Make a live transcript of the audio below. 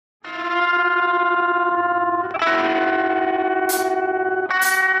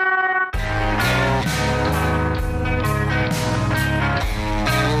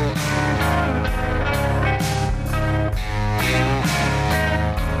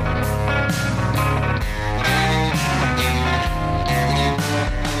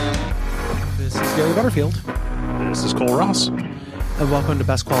Butterfield. This is Cole Ross. And welcome to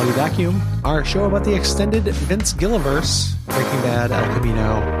Best Quality Vacuum, our show about the extended Vince Gilliverse, Breaking Bad, El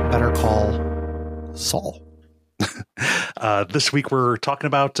Camino, Better Call Saul. This week we're talking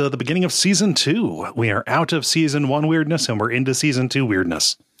about the beginning of season 2. We are out of season 1 weirdness and we're into season 2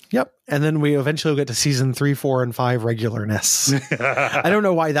 weirdness. Yep. And then we eventually get to season 3, 4, and 5 regularness. I don't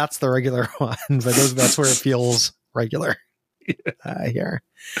know why that's the regular one, but that's where it feels regular here.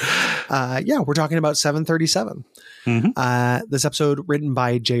 We're talking about 737. This episode written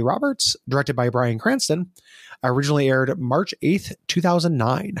by Jay Roberts, directed by Bryan Cranston, originally aired March 8th,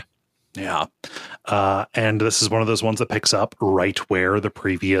 2009. Yeah. And this is one of those ones that picks up right where the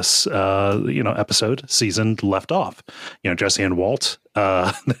previous, episode season left off. Jesse and Walt,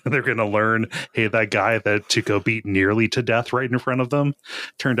 they're going to learn, hey, that guy that Tuco beat nearly to death right in front of them,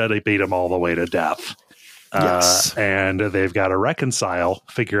 turned out he beat him all the way to death. Yes. And they've got to reconcile,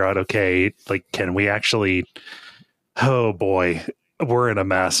 figure out, okay, like, can we actually, oh boy, we're in a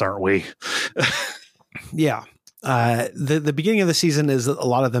mess, aren't we? Yeah. The beginning of the season is a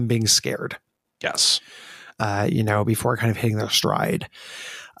lot of them being scared. Yes. Before kind of hitting their stride.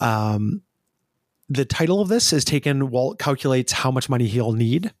 The title of this is taken, Walt calculates how much money he'll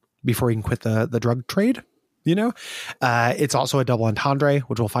need before he can quit the drug trade. It's also a double entendre,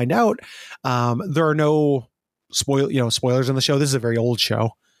 which we'll find out. There are no spoilers in the show. This is a very old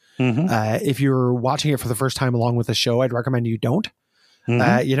show. If you're watching it for the first time along with the show, I'd recommend you don't.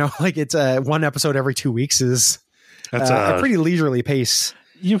 It's one episode every 2 weeks is a pretty leisurely pace.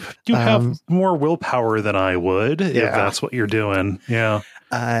 You have more willpower than I would if that's what you're doing. Yeah.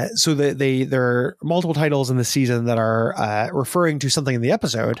 So there are multiple titles in the season that are referring to something in the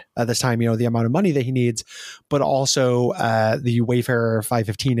episode at this time, the amount of money that he needs, but also the Wayfarer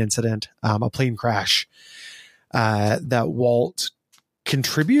 515 incident, a plane crash that Walt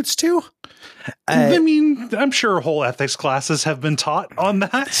contributes to. I'm sure whole ethics classes have been taught on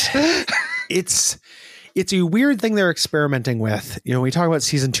that. It's a weird thing they're experimenting with. We talk about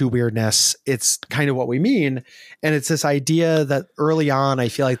season 2 weirdness. It's kind of what we mean. And it's this idea that early on, I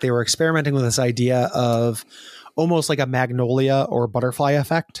feel like they were experimenting with this idea of almost like a Magnolia or butterfly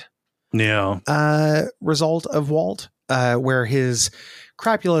effect. Yeah. Result of Walt, where his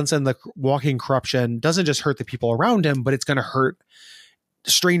crapulence and the walking corruption doesn't just hurt the people around him, but it's going to hurt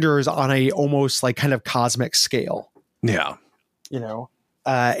strangers on a almost like kind of cosmic scale. Yeah.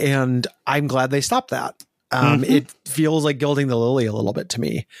 And I'm glad they stopped that. It feels like gilding the lily a little bit to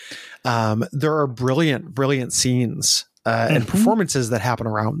me. There are brilliant scenes and performances that happen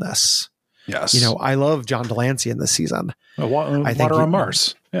around this. Yes. I love John Delancey in this season. I think Water on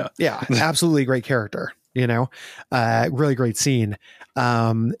Mars. Yeah. Yeah. Absolutely great character, really great scene.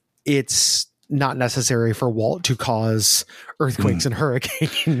 It's not necessary for Walt to cause earthquakes and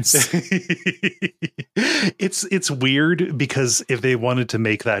hurricanes. It's weird because if they wanted to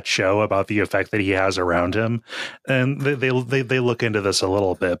make that show about the effect that he has around him, and they look into this a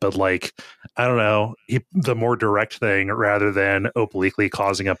little bit, but like, I don't know, the more direct thing rather than obliquely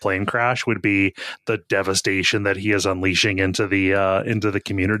causing a plane crash would be the devastation that he is unleashing into the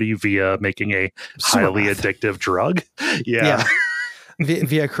community via making a highly addictive drug. Yeah.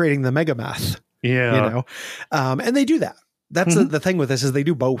 Via creating the mega meth. Yeah. And they do that. That's the thing with this is they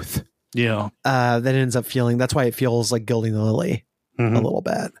do both. Yeah. That ends up feeling, that's why it feels like gilding the lily a little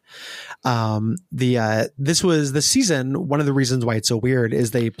bit. This was the season. One of the reasons why it's so weird is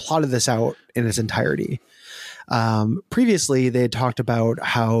they plotted this out in its entirety. Previously they had talked about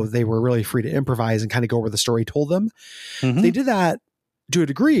how they were really free to improvise and kind of go where the story told them. They did that to a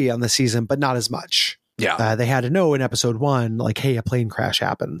degree on the season, but not as much. Yeah. They had to know in episode 1, like, hey, a plane crash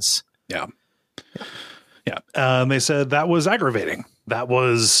happens. Yeah. They said that was aggravating. That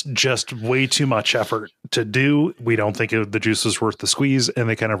was just way too much effort to do. We don't think the juice was worth the squeeze. And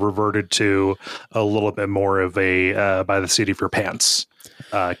they kind of reverted to a little bit more of a by the seat of your pants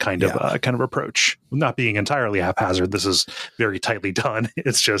kind of approach. Not being entirely haphazard. This is very tightly done.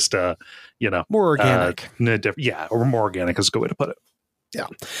 It's just, more organic. Or more organic is a good way to put it. Yeah.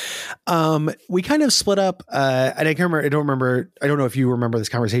 We kind of split up, and I don't know if you remember this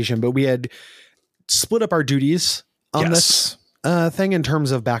conversation, but we had split up our duties on this thing in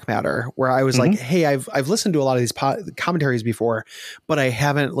terms of back matter, where I was like, hey, I've listened to a lot of these commentaries before, but I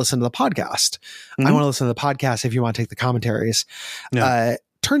haven't listened to the podcast. I want to listen to the podcast if you want to take the commentaries.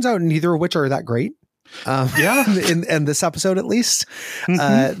 Turns out neither of which are that great. In this episode, at least,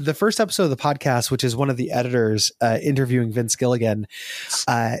 the first episode of the podcast, which is one of the editors interviewing Vince Gilligan,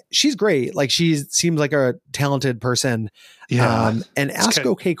 she's great. Like, she seems like a talented person, and ask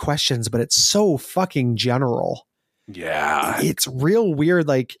okay questions, but it's so fucking general. Yeah. It's real weird.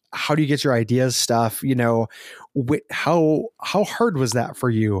 Like, how do you get your ideas stuff? You know, how hard was that for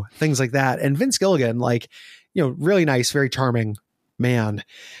you? Things like that. And Vince Gilligan, like, you know, really nice, very charming man,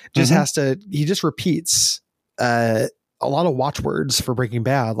 just he just repeats a lot of watchwords for Breaking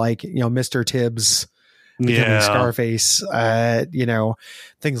Bad, like, you know, Mr. Tibbs becoming Scarface, you know,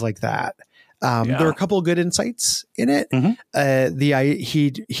 things like that. There are a couple of good insights in it.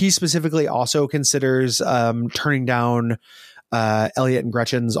 He specifically also considers turning down Elliot and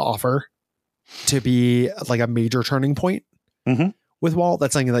Gretchen's offer to be like a major turning point with Walt.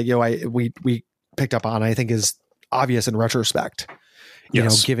 That's something that, you know, we picked up on, I think is obvious in retrospect, you know,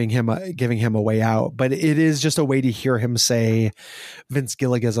 giving him a way out, but it is just a way to hear him say Vince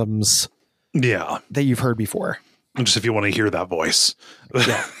Gilliganisms that you've heard before. Just if you want to hear that voice.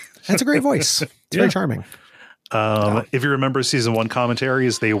 Yeah. That's a great voice. It's very charming. If you remember season 1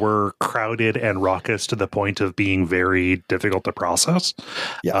 commentaries, they were crowded and raucous to the point of being very difficult to process.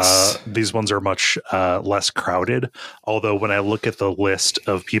 Yes. These ones are much less crowded. Although when I look at the list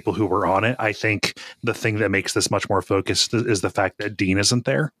of people who were on it, I think the thing that makes this much more focused is the fact that Dean isn't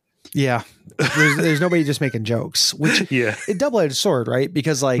there. Yeah. There's nobody just making jokes, which a double-edged sword, right?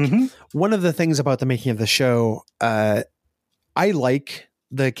 Because like one of the things about the making of the show, I like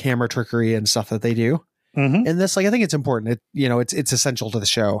the camera trickery and stuff that they do. And this, like, I think it's important. It's essential to the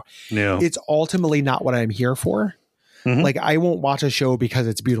show. Yeah. It's ultimately not what I'm here for. Like, I won't watch a show because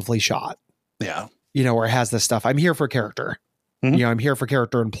it's beautifully shot. Yeah. You know, or it has this stuff. I'm here for character. You know, I'm here for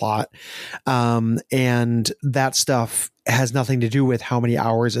character and plot. And that stuff has nothing to do with how many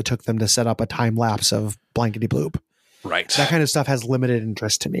hours it took them to set up a time lapse of blankety bloop. Right. That kind of stuff has limited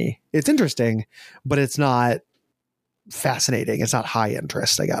interest to me. It's interesting, but it's not fascinating. It's not high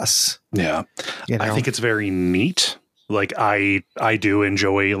interest, I guess. Yeah. You know? I think it's very neat. Like I do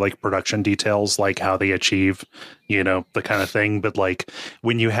enjoy like production details, like how they achieve, you know, the kind of thing. But like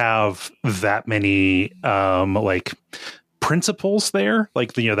when you have that many like principles there,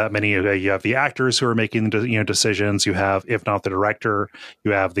 like, you know, that many, you have the actors who are making, you know, decisions. You have, if not the director,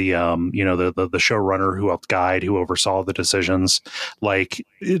 you have the, you know, the showrunner who helped guide, who oversaw the decisions, like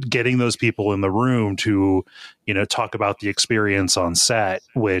getting those people in the room to, you know, talk about the experience on set,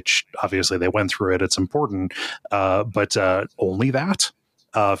 which obviously they went through it. It's important. But only that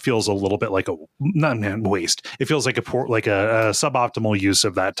feels a little bit like a waste. It feels like a suboptimal use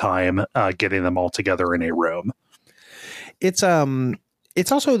of that time, getting them all together in a room. It's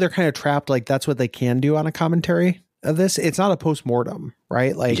also, they're kind of trapped. Like, that's what they can do on a commentary of this. It's not a post-mortem,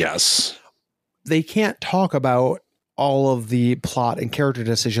 right? Like, yes, they can't talk about all of the plot and character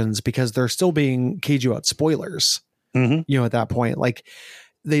decisions because they're still being caged about spoilers, you know, at that point. Like,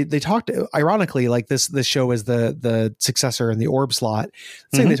 they talked, ironically, like this show is the successor in the Orb slot.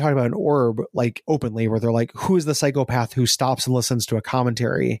 So they talked about an Orb, like, openly, where they're like, who is the psychopath who stops and listens to a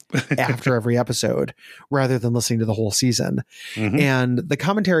commentary after every episode rather than listening to the whole season? And the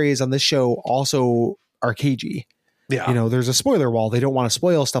commentaries on this show also are cagey. Yeah. You know, there's a spoiler wall. They don't want to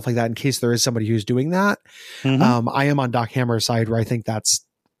spoil stuff like that in case there is somebody who's doing that. I am on Doc Hammer's side, where I think that's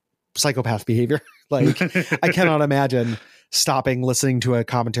psychopath behavior. Like, I cannot imagine stopping listening to a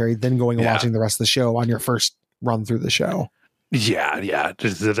commentary, then going and watching the rest of the show on your first run through the show. Yeah.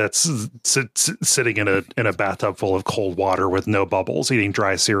 That's sitting in a bathtub full of cold water with no bubbles, eating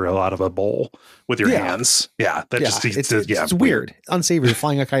dry cereal out of a bowl with your hands. Yeah. It's weird. Unsavory,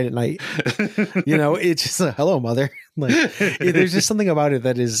 flying a kite at night. You know, it's just hello, mother. Like, there's just something about it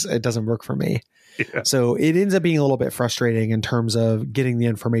it doesn't work for me. Yeah. So it ends up being a little bit frustrating in terms of getting the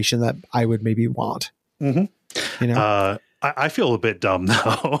information that I would maybe want. You know, I feel a bit dumb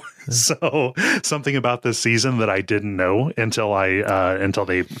though. So something about this season that I didn't know until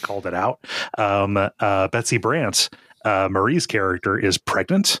they called it out. Betsy Brandt, Marie's character, is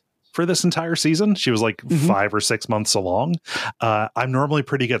pregnant for this entire season. She was like 5 or 6 months along. I'm normally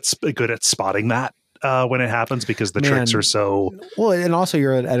pretty good at spotting that when it happons, because the tricks are so well. And also,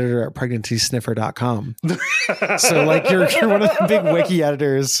 you're an editor at pregnantysniffer.com. So like you're one of the big wiki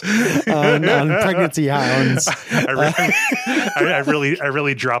editors on pregnancy hounds. I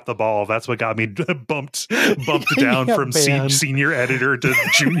really dropped the ball. That's what got me bumped down from senior editor to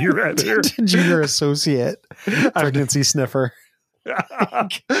junior editor to junior associate pregnancy sniffer.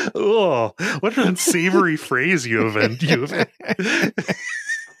 Oh, what an unsavory phrase you have.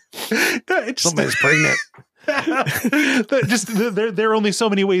 Somebody's pregnant. There are only so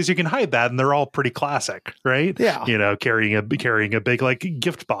many ways you can hide that, and they're all pretty classic, right? Yeah. You know, carrying a big like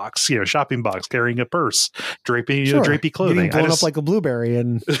gift box, you know, shopping box, carrying a purse, drapey clothing, getting blown up like a blueberry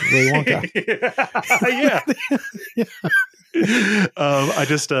in Willy Wonka. Yeah. I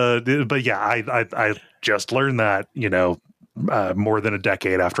just, but yeah, I just learned that, more than a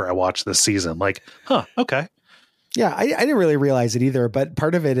decade after I watched this season. Like, okay. Yeah, I didn't really realize it either, but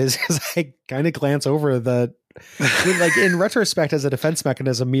part of it is because I kind of glance over like in retrospect, as a defense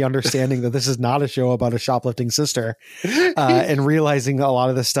mechanism, me understanding that this is not a show about a shoplifting sister, and realizing a lot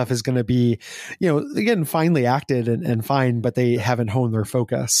of this stuff is going to be, again, finely acted and fine, but they haven't honed their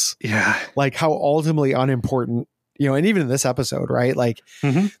focus. Yeah. Like how ultimately unimportant, and even in this episode, right? Like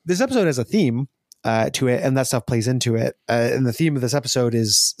this episode has a theme to it, and that stuff plays into it. And the theme of this episode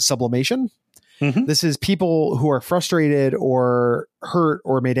is sublimation. This is people who are frustrated or hurt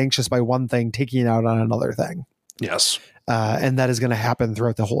or made anxious by one thing, taking it out on another thing. Yes. And that is going to happen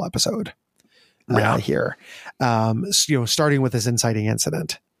throughout the whole episode here. Starting with this inciting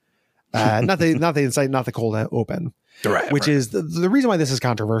incident, not the cold open, right, which is the reason why this is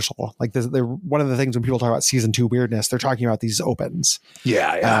controversial. Like one of the things when people talk about season 2 weirdness, they're talking about these opens.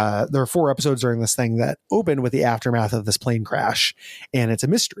 Yeah. There are 4 episodes during this thing that open with the aftermath of this plane crash, and it's a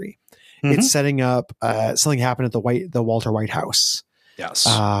mystery. It's setting up something happened at the Walter White house. Yes.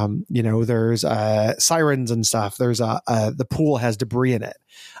 There's sirens and stuff. There's the pool has debris in it,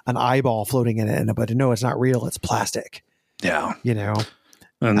 an eyeball floating in it, but no, it's not real. It's plastic. Yeah.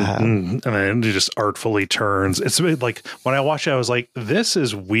 And then it just artfully turns. It's like when I watched it, I was like, this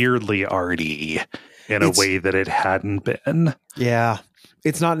is weirdly arty in a way that it hadn't been. Yeah.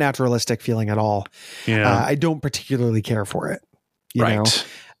 It's not naturalistic feeling at all. Yeah. I don't particularly care for it. You right. know?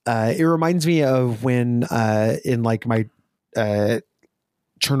 It reminds me of when in like my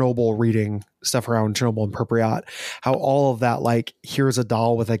Chernobyl reading stuff around Chernobyl and Pripyat, how all of that, like, here's a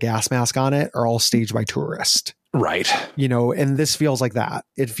doll with a gas mask on it, are all staged by tourists. Right. And this feels like that.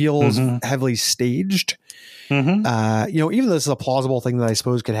 It feels heavily staged. Even though this is a plausible thing that I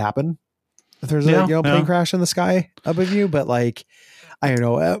suppose could happen if there's a plane crash in the sky above you, but like, I don't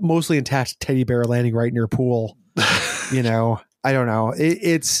know, mostly attached teddy bear landing right in your pool. I don't know.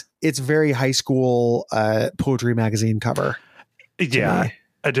 It's very high school poetry magazine cover. Yeah.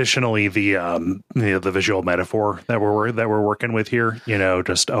 Additionally, the visual metaphor that we're working with here,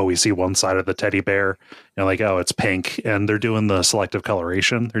 we see one side of the teddy bear, like, oh, it's pink, and they're doing the selective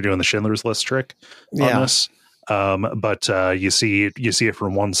coloration. They're doing the Schindler's List trick on this. But you see it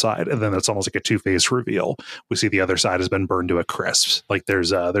from one side, and then it's almost like a two-phase reveal. We see the other side has been burned to a crisp. Like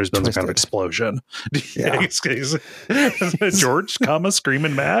there's been some kind of explosion. Yeah. George,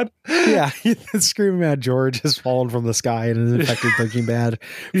 screaming mad. Yeah, screaming mad George has fallen from the sky and is infected Breaking Bad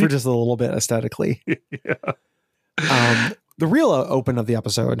for just a little bit aesthetically. Yeah. The real open of the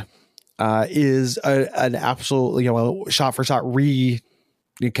episode is an absolute shot for shot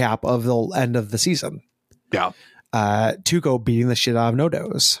recap of the end of the season. Yeah. Tuco beating the shit out of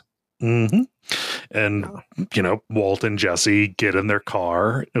NoDoz. And, Walt and Jesse get in their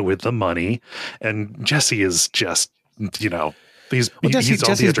car with the money, and Jesse is just, Jesse's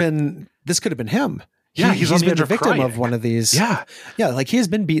been, this could have been him. He's been a victim of one of these. Yeah. Yeah. Like he has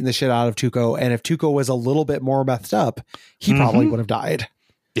been beating the shit out of Tuco. And if Tuco was a little bit more methed up, he probably would have died.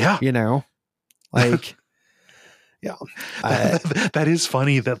 Yeah. Like, yeah. That is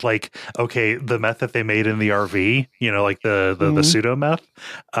funny that, like, okay, the meth that they made in the RV, like the pseudo meth,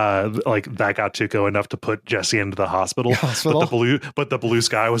 like that got Tuco enough to put Jesse into the hospital. But the blue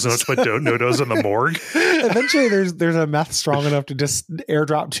sky was enough to put NoDoz in the morgue. Eventually there's a meth strong enough to just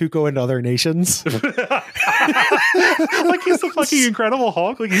airdrop Tuco into other nations. Like he's the fucking Incredible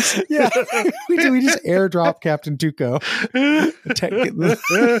Hulk. Like he's we just airdrop Captain Tuco.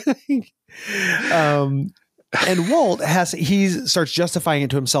 And Walt he starts justifying it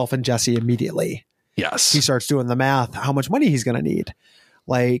to himself and Jesse immediately. Yes. He starts doing the math, how much money he's going to need.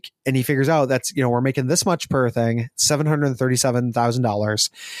 Like, and he figures out that's, we're making this much per thing, $737,000.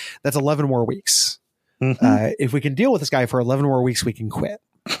 That's 11 more weeks. If we can deal with this guy for 11 more weeks, we can quit.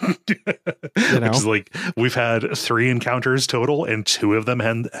 Which is like, we've had 3 encounters total, and 2 of them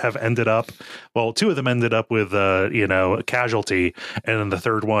have ended up with a casualty, and then the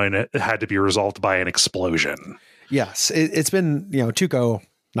third one had to be resolved by an explosion. Yes, it's been Tuco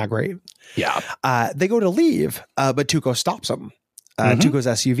not great. Yeah. They go to leave, but Tuco stops them. Tuco's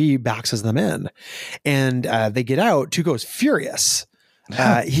SUV boxes them in, and they get out. Tuco's furious.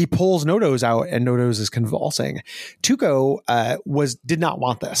 He pulls NoDoz out, and NoDoz is convulsing. Tuco did not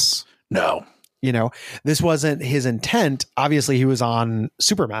want this. No. This wasn't his intent. Obviously, he was on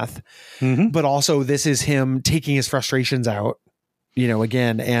super meth, but also this is him taking his frustrations out,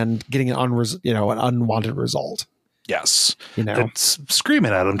 again, and getting an unwanted result. Yes. You know, it's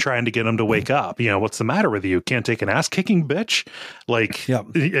screaming at him, trying to get him to wake up. You know, what's the matter with you? Can't take an ass kicking, bitch. Like,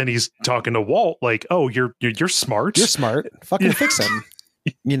 and he's talking to Walt like, oh, you're smart. You're smart. Fucking fix him.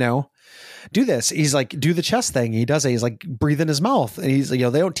 You know, do this. He's like, do the chest thing. He does it. He's like, breathe in his mouth. And he's like, you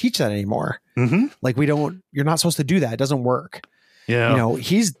know, they don't teach that anymore. Mm-hmm. Like, you're not supposed to do that. It doesn't work. Yeah. You know,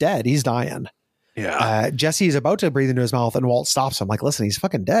 he's dead. He's dying. Yeah. Jesse is about to breathe into his mouth and Walt stops him. Like, listen, he's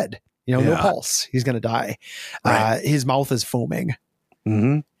fucking dead. You know, no pulse. He's going to die. Right. His mouth is foaming.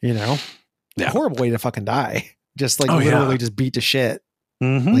 Mm-hmm. You know, horrible way to fucking die. Just like literally just beat to shit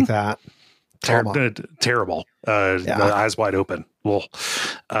like that. Terrible. The eyes wide open. Well,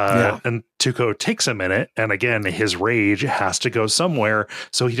 and Tuco takes a minute, and again, his rage has to go somewhere,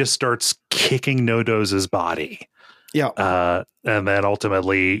 so he just starts kicking Nodos's body. Yeah. And then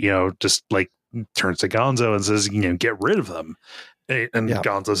ultimately, you know, just like turns to Gonzo and says, you know, get rid of them. And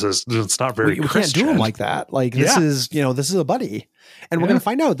Gonzo says, it's not very we can't do him like that. Like, this is, you know, this is a buddy. And we're going to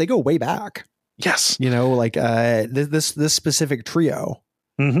find out they go way back. Yes. You know, like this specific trio.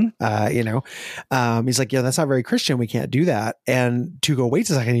 Mm-hmm. You know, he's like, yeah, that's not very Christian. We can't do that. And Tuco waits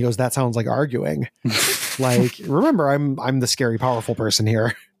a second. He goes, that sounds like arguing. Like, remember, I'm the scary, powerful person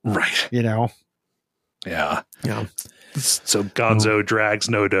here. Right. You know? Yeah. Yeah. So Gonzo drags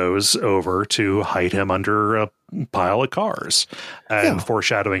Nodos over to hide him under a pile of cars, and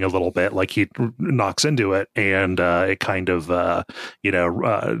foreshadowing a little bit, like he knocks into it and it kind of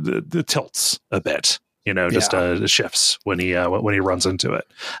tilts a bit. You know, just shifts when he runs into it.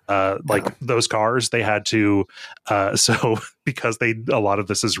 Like those cars, they had to so because a lot of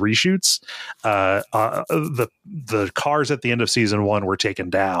this is reshoots. The cars at the end of season 1 were taken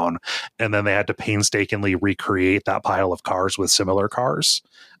down, and then they had to painstakingly recreate that pile of cars with similar cars.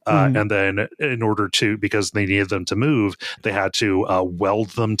 And then in order to, because they needed them to move, they had to weld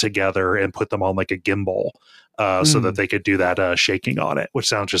them together and put them on like a gimbal. So that they could do that shaking on it, which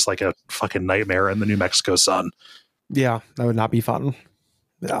sounds just like a fucking nightmare in the New Mexico sun. Yeah, that would not be fun.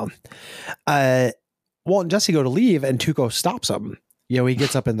 Yeah. Walt and Jesse go to leave, and Tuco stops him. You know, he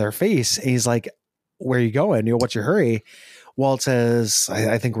gets up in their face, and he's like, "Where are you going? You know, what's your hurry?" Walt says,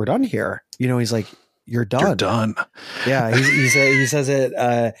 I think we're done here. You know, he's like, "You're done." You're done. Yeah, he says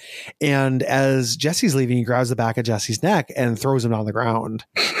it. And as Jesse's leaving, he grabs the back of Jesse's neck and throws him on the ground.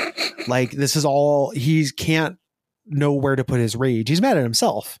 Like, this is all, he can't know where to put his rage. He's mad at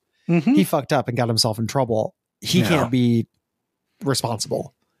himself. Mm-hmm. He fucked up and got himself in trouble. He can't be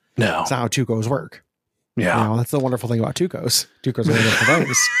responsible. No. That's not how Tucos work. Yeah. You know, that's the wonderful thing about Tucos. Tucos are wonderful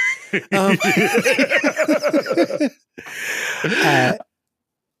things.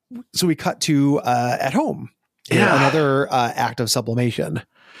 So we cut to at home. Yeah. Another act of sublimation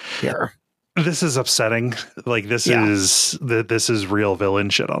here. This is upsetting. Like, this is real villain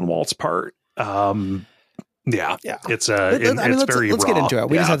shit on Walt's part. Yeah. It's very let's raw. get into it.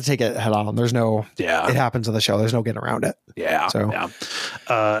 We just have to take it head on. There's no, it happens on the show. There's no getting around it. Yeah. So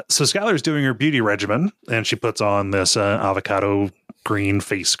Skylar's doing her beauty regimen, and she puts on this avocado green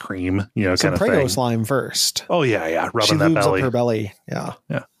face cream, you know, some kind of Prego thing. slime first. Oh yeah. Rubbing she that lubes belly. up her belly. Yeah.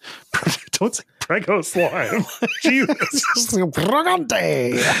 Don't say Prego slime. Jesus.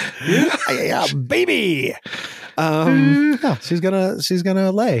 Pregante. Yeah, baby. She's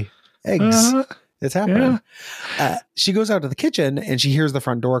gonna lay eggs. It's happening. She goes out to the kitchen and she hears the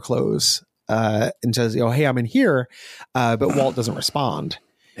front door close and says, "Oh, hey, I'm in here." But Walt doesn't respond.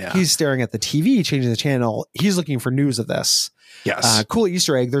 Yeah. He's staring at the TV, changing the channel. He's looking for news of this. Yes. Cool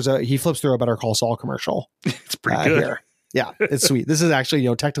Easter egg. He flips through a Better Call Saul commercial. It's pretty good. Here. Yeah, it's sweet. This is actually,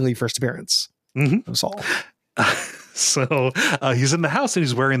 technically first appearance of Saul. So he's in the house and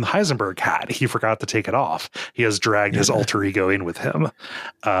he's wearing the Heisenberg hat. He forgot to take it off. He has dragged his alter ego in with him.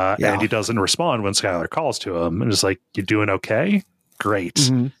 And he doesn't respond when Skylar calls to him. And it's like, "You doing okay? Great.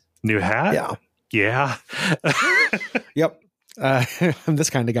 Mm-hmm. New hat? Yeah. Yep. I'm this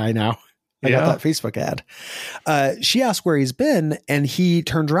kind of guy now. I got that Facebook ad. She asks where he's been, and he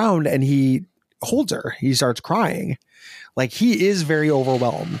turns around and he holds her. He starts crying. Like, he is very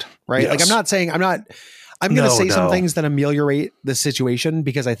overwhelmed, right? Yes. Like, I'm going to say some things that ameliorate the situation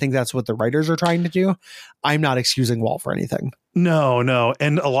because I think that's what the writers are trying to do. I'm not excusing Walt for anything. No.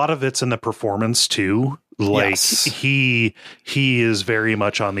 And a lot of it's in the performance too. Like, he is very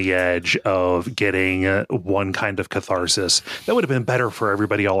much on the edge of getting one kind of catharsis that would have been better for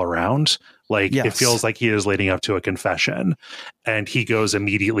everybody all around. Like, it feels like he is leading up to a confession, and he goes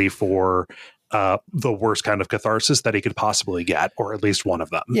immediately for the worst kind of catharsis that he could possibly get, or at least one of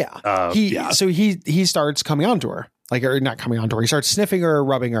them. So he starts coming on to her, like, or not coming on to her. He starts sniffing her,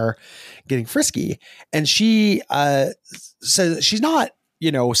 rubbing her, getting frisky. And she says she's not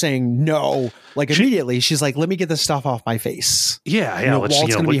saying no, like immediately. She's like, let me get this stuff off my face. Yeah. Walt's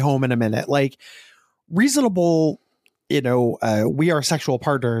going to be home in a minute. Like reasonable, we are sexual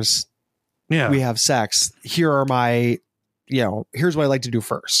partners. Yeah. We have sex. Here are my, here's what I like to do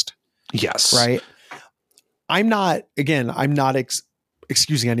first. Yes. Right. I'm not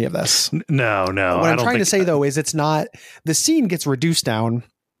excusing any of this. No. What I'm trying to say though, is it's not, the scene gets reduced down.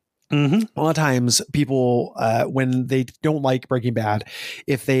 Mm-hmm. A lot of times people, when they don't like Breaking Bad,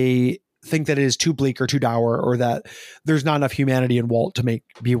 if they think that it is too bleak or too dour, or that there's not enough humanity in Walt to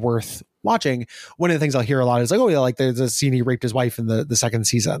be worth watching, one of the things I'll hear a lot is like, oh yeah, like there's a scene he raped his wife in the second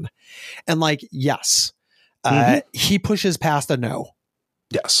season. And like, yes, he pushes past a no.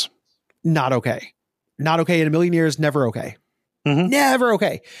 Yes. Not okay. Not okay in a million years. Never okay. Mm-hmm. Never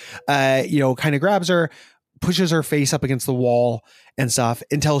okay. Kind of grabs her, pushes her face up against the wall and stuff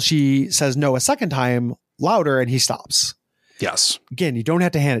until she says no a second time louder, and he stops. Yes. Again, you don't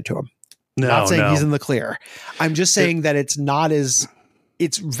have to hand it to him. No, not saying he's in the clear. I'm just saying that it's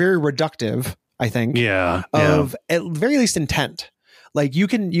very reductive, I think. Yeah. Of at very least intent. Like you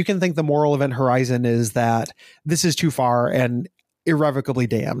can think the moral event horizon is that this is too far and irrevocably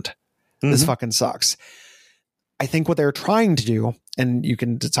damned. This fucking sucks. I think what they're trying to do, and you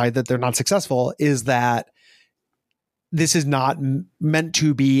can decide that they're not successful, is that this is not meant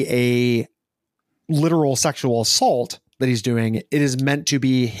to be a literal sexual assault that he's doing. It is meant to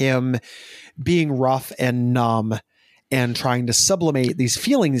be him being rough and numb and trying to sublimate these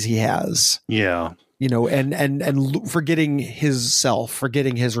feelings he has. Yeah. And forgetting his self,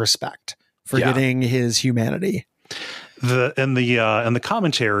 forgetting his respect, forgetting his humanity. The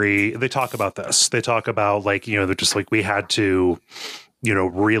commentary, they talk about this. They talk about like, they're just like, we had to,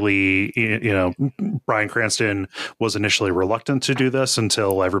 really, Bryan Cranston was initially reluctant to do this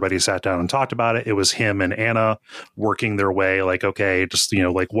until everybody sat down and talked about it. It was him and Anna working their way like, okay, just,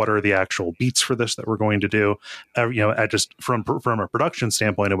 like, what are the actual beats for this that we're going to do? Just from a production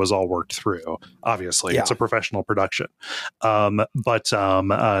standpoint, it was all worked through. Obviously, it's a professional production. But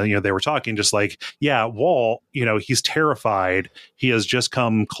they were talking just like, Walt, he's terrified. He has just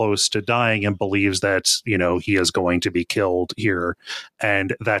come close to dying and believes that, he is going to be killed here.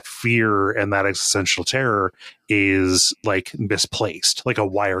 And that fear and that existential terror is like misplaced, like a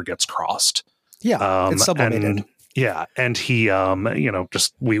wire gets crossed. Yeah, it's sublimated. And he,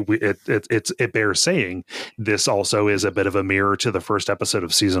 it bears saying this also is a bit of a mirror to the first episode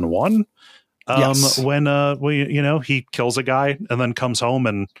of season 1. When he kills a guy and then comes home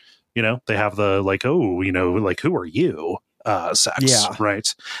and they have the like, oh, like, who are you? Sex,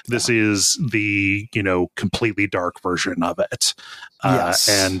 right? This is the completely dark version of it. I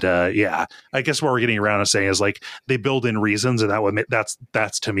guess what we're getting around to saying is like they build in reasons, and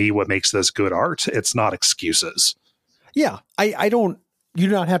that's to me what makes this good art. It's not excuses. Yeah, you do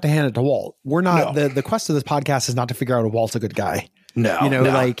not have to hand it to Walt. We're not the quest of this podcast is not to figure out if Walt's a good guy.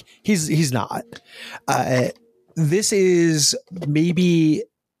 Like he's not. This is maybe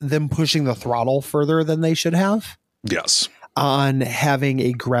them pushing the throttle further than they should have. Yes. On having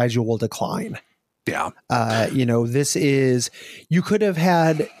a gradual decline. Yeah. This is, you could have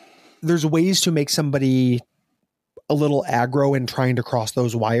had, there's ways to make somebody a little aggro in trying to cross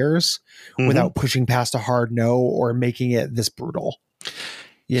those wires without pushing past a hard no or making it this brutal.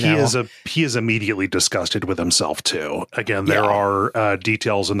 He is immediately disgusted with himself too. Again, there are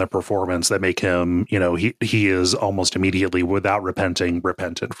details in the performance that make him, he is almost immediately, without repenting,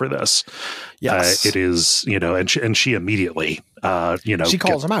 repentant for this. Yes, it is, and she immediately, she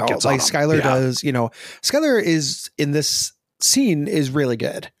calls him out like Skyler does. Skyler is in this scene is really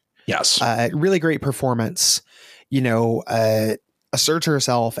good. Yes, really great performance. Asserts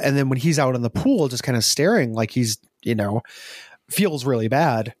herself, and then when he's out in the pool, just kind of staring like he's, feels really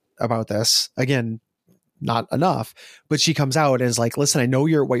bad about this. Again, not enough, but she comes out and is like, listen, I know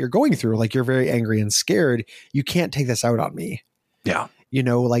what you're going through. Like, you're very angry and scared. You can't take this out on me. Yeah.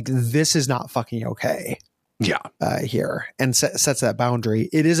 Like, this is not fucking okay. Yeah. Here. And sets that boundary.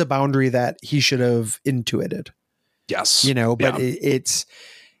 It is a boundary that he should have intuited. Yes. But it's,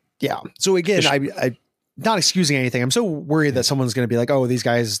 So again, I not excusing anything. I'm so worried that someone's going to be like, oh, these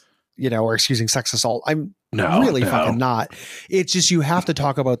guys, are excusing sex assault. I'm fucking not. It's just, you have to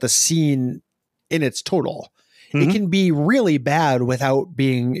talk about the scene in its total. It can be really bad without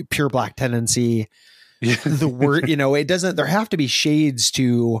being pure black tendency. The word, it doesn't, there have to be shades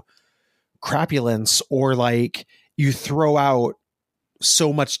to crapulence, or like you throw out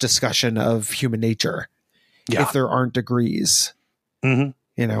so much discussion of human nature if there aren't degrees,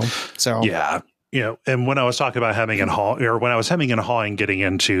 so. Yeah. and when I was talking about hemming and hawing, or when I was hemming and hawing, getting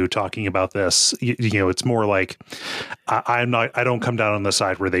into talking about this, it's more like I don't come down on the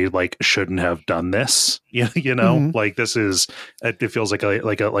side where they like shouldn't have done this. Like this is, it feels like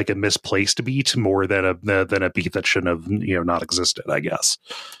a misplaced beat more than a beat that shouldn't have not existed, I guess.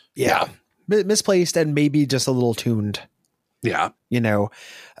 Yeah. Misplaced and maybe just a little tuned. Yeah.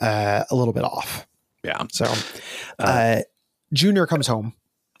 A little bit off. Yeah. So Junior comes home.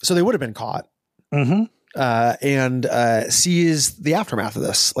 So they would have been caught. Mm-hmm. And sees the aftermath of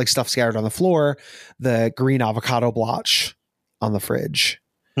this, like stuff scattered on the floor, the green avocado blotch on the fridge.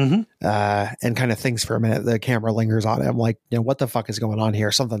 Mm-hmm. And kind of thinks for a minute. The camera lingers on him like, what the fuck is going on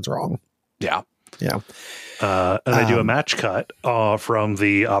here? Something's wrong. Yeah. Yeah. And they do a match cut from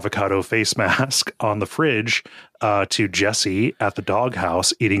the avocado face mask on the fridge to Jesse at the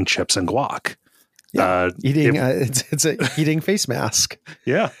doghouse eating chips and guac. Yeah. It's a eating face mask.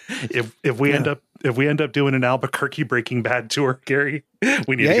 Yeah. If we end up doing an Albuquerque Breaking Bad tour, Gary,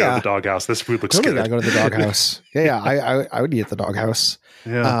 we need to go to the doghouse. This food looks good. Gotta go to the doghouse. I would eat at the doghouse.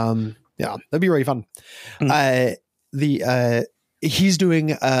 Yeah. That'd be really fun. He's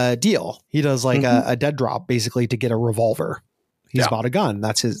doing a deal. He does like a dead drop basically to get a revolver. He's bought a gun.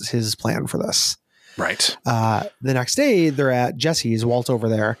 That's his plan for this. Right. The next day they're at Jesse's. Walt's over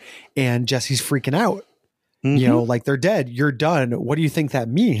there and Jesse's freaking out. Like they're dead. You're done. What do you think that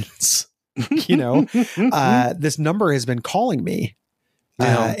means? This number has been calling me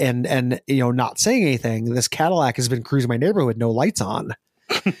and not saying anything. This Cadillac has been cruising my neighborhood, no lights on.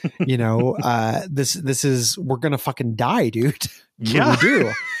 This is, we're going to fucking die, dude. Yeah. We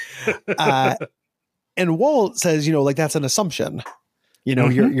do. And Walt says, like that's an assumption.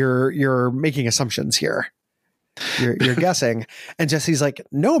 You're making assumptions here. You're guessing. And Jesse's like,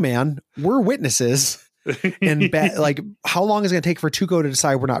 no, man, we're witnesses. And how long is it going to take for Tuco to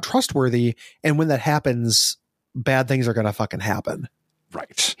decide we're not trustworthy? And when that happens, bad things are going to fucking happen.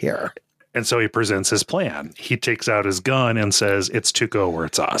 Right here. And so he presents his plan. He takes out his gun and says, it's Tuco or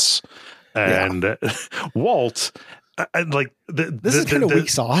it's us. And Walt, this is kind of weak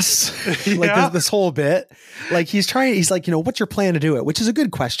sauce. This whole bit, like he's like, what's your plan to do it? Which is a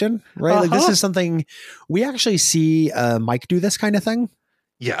good question, right? Like this is something we actually see Mike do this kind of thing.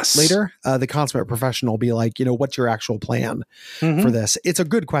 Yes. Later, the consummate professional will be like, what's your actual plan for this? It's a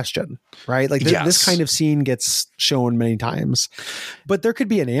good question, right? Like this kind of scene gets shown many times, but there could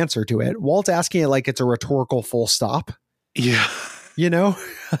be an answer to it. Walt's asking it like it's a rhetorical full stop. Yeah.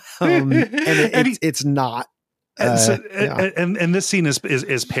 It's not. And this scene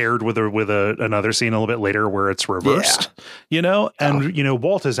is paired with another scene a little bit later where it's reversed,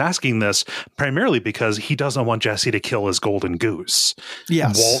 Walt is asking this primarily because he doesn't want Jesse to kill his golden goose.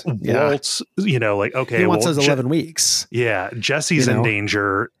 Yes. Walt's, like, okay, he wants those 11 weeks. Yeah. Jesse's in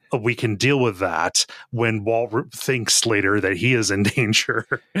danger. We can deal with that. When Walt thinks later that he is in danger,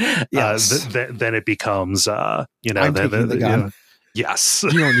 then it becomes, I'm taking the gun. Yes.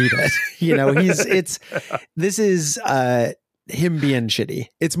 You don't need it. This is him being shitty.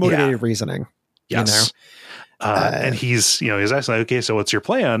 It's motivated reasoning. Yes. And he's asking like, okay, so what's your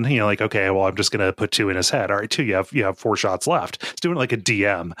plan? Like, okay, well, I'm just going to put 2 in his head. All right, 2, you have 4 shots left. He's doing like a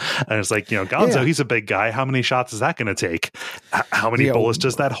DM. And it's like, Gonzo, he's a big guy. How many shots is that going to take? How many bullets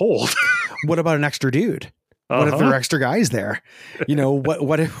does that hold? What about an extra dude? What if there are extra guys there?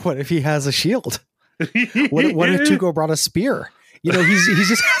 What if he has a shield? What if Tuco brought a spear? He's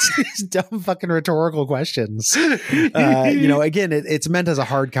just asking these dumb fucking rhetorical questions. Again, it's meant as a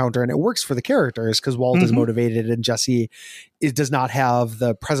hard counter and it works for the characters because Walt is motivated and Jesse does not have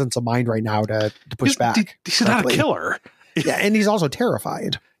the presence of mind right now to push back. He's not a killer. Yeah. And he's also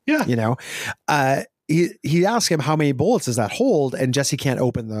terrified. Yeah. He asks him how many bullets does that hold? And Jesse can't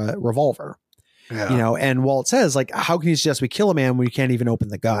open the revolver. Yeah. And Walt says, like, how can you suggest we kill a man when you can't even open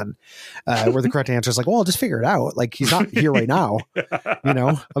the gun? Where the correct answer is like, well, I'll just figure it out. Like, he's not here right now.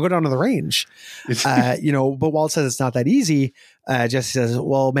 I'll go down to the range. But Walt says it's not that easy. Jesse says,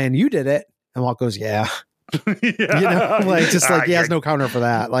 well, man, you did it. And Walt goes, yeah. He has no counter for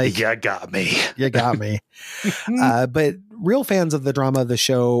that. Like, you got me. You got me. But real fans of the drama of the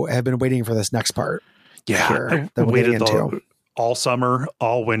show have been waiting for this next part. Yeah. That we're getting into. All summer,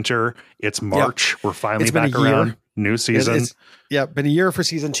 all winter. It's March. We're finally back around. New season. Been a year for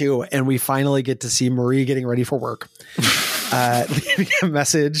season 2, and we finally get to see Marie getting ready for work. Leaving a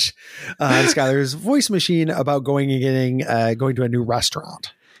message on Skylar's voice machine about going to a new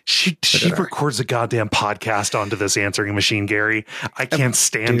restaurant. She records a goddamn podcast onto this answering machine, Gary. I can't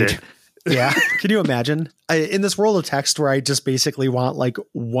stand it. Yeah. Can you imagine in this world of text where I just basically want like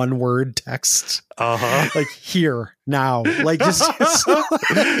one word text, like here now, like just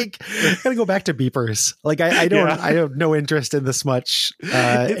like, gotta go back to beepers. Like I have no interest in this much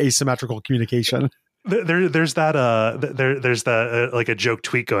asymmetrical communication. There's that like a joke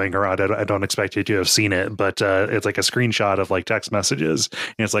tweet going around. I don't expect you to have seen it, but it's like a screenshot of like text messages,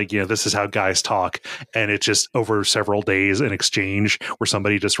 and it's like, this is how guys talk, and it's just over several days an exchange where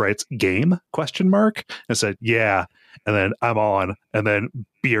somebody just writes game ? And said yeah, and then I'm on, and then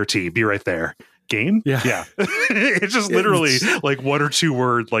BRT, be right there. Game? Yeah. It's just literally like one or two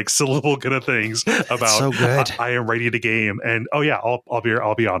word, like syllable kind of things about so good. I am ready to game, and I'll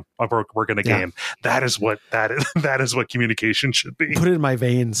be on. We're gonna game. That is what communication should be. Put it in my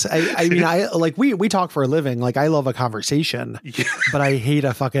veins. I mean, I like we talk for a living. Like I love a conversation, but I hate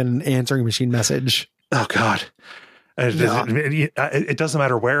a fucking answering machine message. Oh God. It doesn't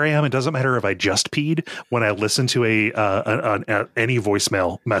matter where I am. It doesn't matter if I just peed. When I listen to any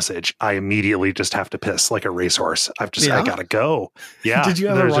voicemail message, I immediately just have to piss like a racehorse. I gotta go. Yeah. Did you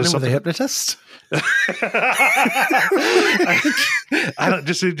ever run in with a hypnotist? I don't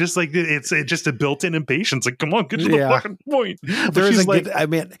just like it's just a built-in impatience. Like, come on, get to the fucking point. There is like, I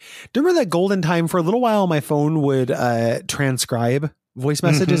mean, do you remember that golden time? For a little while, my phone would transcribe voice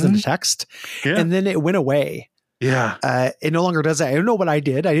messages into text, and then it went away. Yeah. It no longer does that. I don't know what I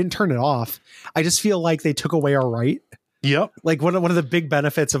did. I didn't turn it off. I just feel like they took away our right. Yep. Like one of the big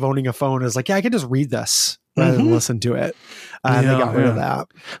benefits of owning a phone is like, I can just read this rather than listen to it. And they got rid of that.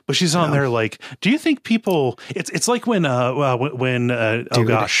 But she's on there like, do you think people, it's like when oh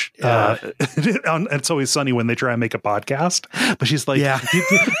gosh, It's Always Sunny when they try and make a podcast, but she's like,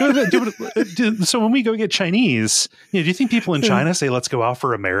 so when we go get Chinese, do you think people in China say, let's go out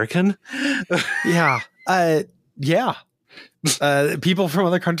for American? People from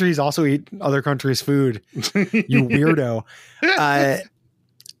other countries also eat other countries' food. You weirdo.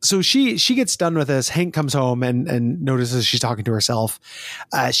 So she gets done with this. Hank comes home and notices she's talking to herself.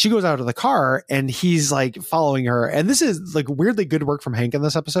 She goes out of the car and he's like following her. And this is like weirdly good work from Hank in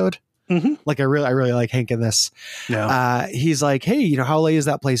this episode. Mm-hmm. Like I really like Hank in this. Yeah. He's like, hey, how late is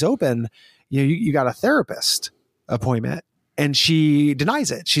that place open? You got a therapist appointment. And she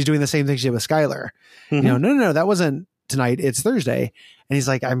denies it. She's doing the same thing she did with Skylar. Mm-hmm. No, that wasn't tonight. It's Thursday. And he's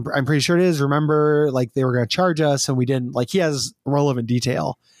like, I'm pretty sure it is. Remember, like they were going to charge us and we didn't. Like he has relevant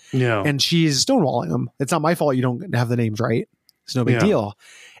detail. Yeah. And she's stonewalling him. It's not my fault you don't have the names right. It's no big deal.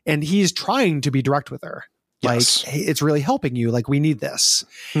 And he's trying to be direct with her. Yes. Like, hey, it's really helping you. Like we need this.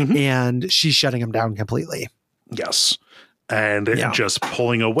 Mm-hmm. And she's shutting him down completely. Yes. And just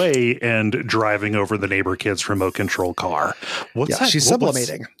pulling away and driving over the neighbor kid's remote control car. What's that? She's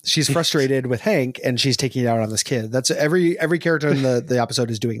sublimating. She's frustrated with Hank and she's taking it out on this kid. That's every character in the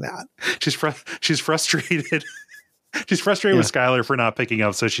episode is doing that. She's frustrated. She's frustrated with Skylar for not picking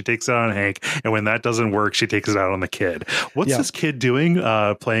up, so she takes it on Hank. And when that doesn't work, she takes it out on the kid. What's this kid doing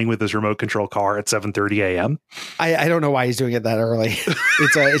playing with his remote control car at 7:30 a.m.? I don't know why he's doing it that early.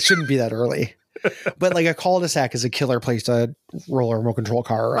 It shouldn't be that early. But like a cul-de-sac is a killer place to roll a remote control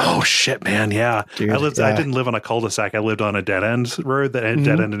car around. Oh shit, man. Yeah. Dude, I didn't live on a cul-de-sac. I lived on a dead end road that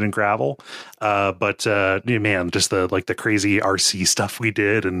dead ended in gravel. But man, just the crazy RC stuff we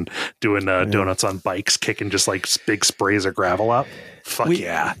did and doing donuts on bikes, kicking just like big sprays of gravel up. Fuck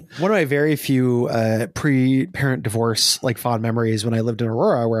yeah. One of my very few pre-parent divorce like fond memories when I lived in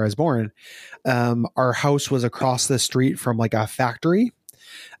Aurora where I was born, our house was across the street from like a factory.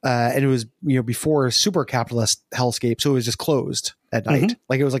 And it was, before super capitalist hellscape. So it was just closed at night. Mm-hmm.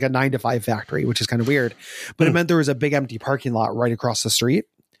 Like it was like a 9 to 5 factory, which is kind of weird, but it meant there was a big empty parking lot right across the street.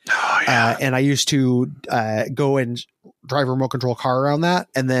 Oh, yeah. And I used to go and drive a remote control car around that.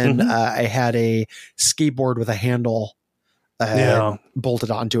 And then I had a skateboard with a handle bolted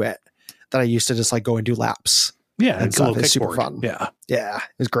onto it that I used to just like go and do laps. Yeah. And stuff. It's super fun. Yeah. Yeah.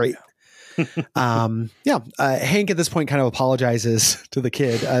 It was great. Hank at this point kind of apologizes to the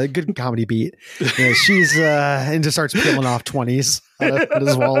kid. Good comedy beat. She's and just starts peeling off 20s out of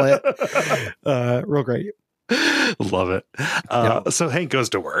his wallet. Real great. Love it. So Hank goes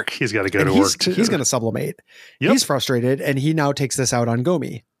to work. He's got to go to work too. He's going to sublimate. Yep. He's frustrated and he now takes this out on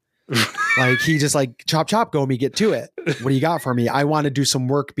Gomi. Like he just like chop Gomi, get to it. What do you got for me? I want to do some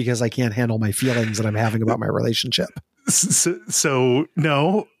work because I can't handle my feelings that I'm having about my relationship. So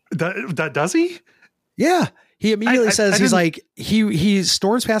no. That does he? Yeah. He immediately says he's like he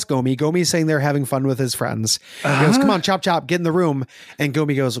storms past Gomi. Gomi's saying they're having fun with his friends. He goes, come on, chop, get in the room. And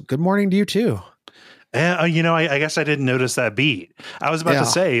Gomi goes, good morning to you too. I guess I didn't notice that beat. I was about to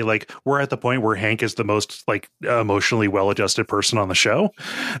say, like, we're at the point where Hank is the most like emotionally well-adjusted person on the show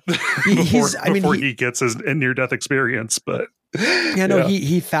before he gets his near-death experience. But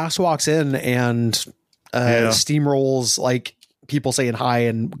he fast walks in and steamrolls like people saying hi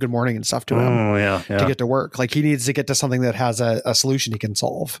and good morning and stuff to him to get to work. Like he needs to get to something that has a solution he can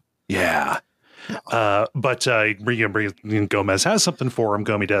solve. Yeah. But Gomez has something for him.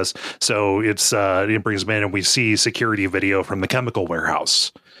 Gomi does. So he brings him in and we see security video from the chemical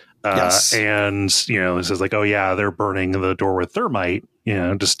warehouse. And, it says like, oh yeah, they're burning the door with thermite.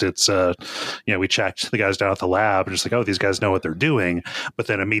 We checked the guys down at the lab and just like, oh, these guys know what they're doing. But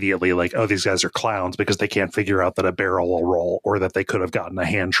then immediately like, oh, these guys are clowns because they can't figure out that a barrel will roll or that they could have gotten a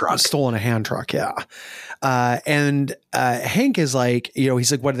hand truck. Stolen a hand truck. Yeah. And Hank is like,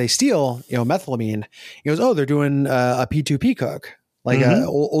 he's like, what do they steal? Methylamine. He goes, oh, they're doing a P2P cook, like a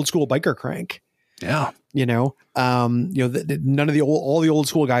old school biker crank. Yeah. None of all the old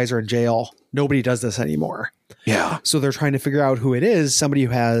school guys are in jail. Nobody does this anymore. Yeah. So they're trying to figure out who it is. Somebody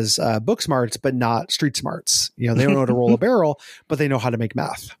who has book smarts, but not street smarts. They don't know how to roll a barrel, but they know how to make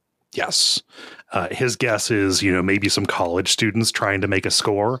meth. Yes. His guess is, maybe some college students trying to make a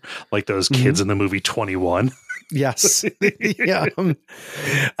score like those kids in the movie 21. Yes. Yeah.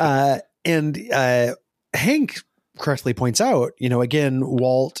 And Hank correctly points out, again,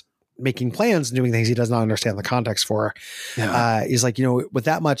 Walt making plans and doing things he does not understand the context for. Yeah. He's like, with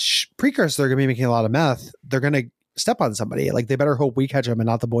that much precursor, they're going to be making a lot of meth. They're going to step on somebody. Like they better hope we catch them and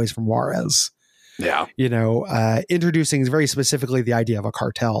not the boys from Juarez. Yeah. Introducing very specifically the idea of a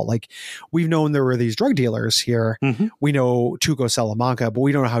cartel. Like we've known there were these drug dealers here. We know Tuco Salamanca, but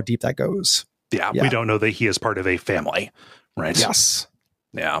we don't know how deep that goes. Yeah. We don't know that he is part of a family. Right. Yes.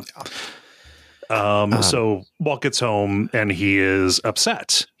 Yeah. So Walt gets home and he is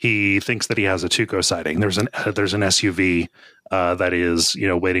upset. He thinks that he has a Tuco sighting. There's an SUV that is,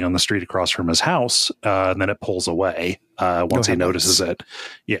 waiting on the street across from his house. And then it pulls away once he notices it.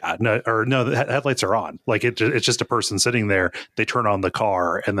 Yeah. The headlights are on. Like it's just a person sitting there. They turn on the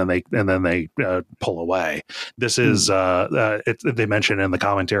car and then they pull away. This is they mention in the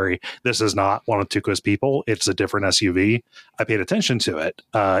commentary, this is not one of Tuco's people. It's a different SUV. I paid attention to it.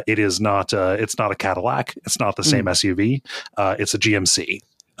 It is not. It's not a Cadillac. It's not the same SUV. It's a GMC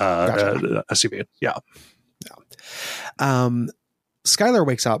SUV. Yeah. Skylar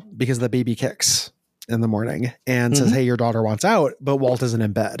wakes up because the baby kicks in the morning and says, hey, your daughter wants out, but Walt isn't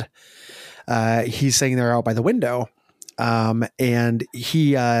in bed. He's sitting there out by the window. And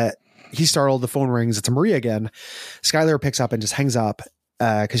he's startled. The phone rings. It's Maria again. Skylar picks up and just hangs up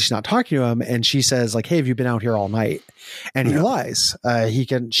because she's not talking to him. And she says like, hey, have you been out here all night? And he lies. She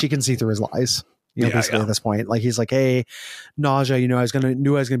can see through his lies. Basically at this point, like he's like, hey, nausea, knew I was going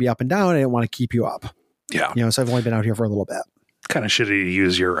to be up and down. I didn't want to keep you up. Yeah. So I've only been out here for a little bit. Kind of shitty to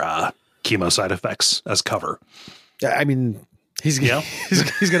use your chemo side effects as cover. I mean, he's going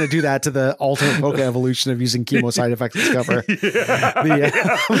to do that to the ultimate Poca evolution of using chemo side effects as cover. He's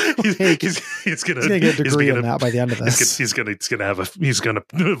going to get a degree in that by the end of this. He's going to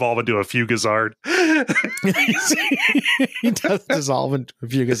evolve into a Fugazard. He does dissolve into a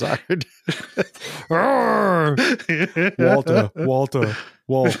Fugazard. Walter.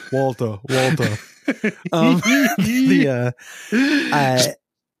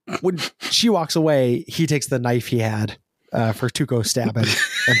 When she walks away, he takes the knife he had for Tuco stabbing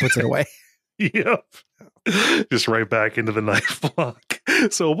and puts it away. Yep. Just right back into the knife block.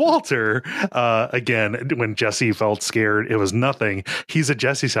 So Walter, again, when Jesse felt scared, it was nothing. He's at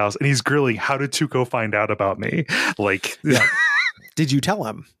Jesse's house and he's grilling, how did Tuco find out about me? Like, yeah. Did you tell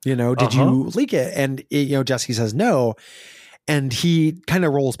him? Did you leak it? And Jesse says no. And he kind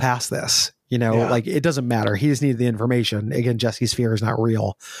of rolls past this, like it doesn't matter. He just needed the information. Again, Jesse's fear is not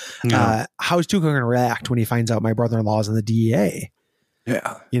real. Yeah. How's Tuco going to react when he finds out my brother-in-law is in the DEA?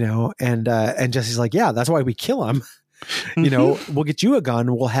 Yeah. And Jesse's like, yeah, that's why we kill him. We'll get you a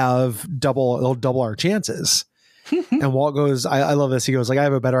gun. We'll have double our chances. And Walt goes, I love this. He goes like, I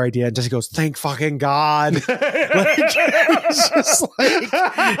have a better idea. And Jesse goes, thank fucking God. Like, it's just like,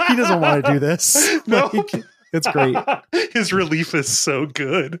 he doesn't want to do this. No. Like, it's great. His relief is so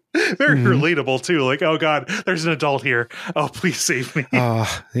good. Very relatable too. Like, oh God, there's an adult here. Oh, please save me.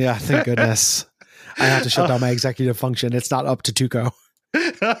 Oh yeah. Thank goodness. I have to shut down my executive function. It's not up to Tuco.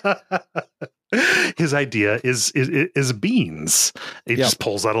 His idea is beans. He just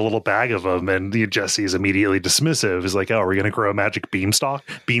pulls out a little bag of them, and Jesse is immediately dismissive. He's like, "Oh, we're gonna grow a magic beanstalk.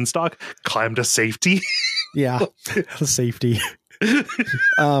 Climb to safety." Yeah, the safety.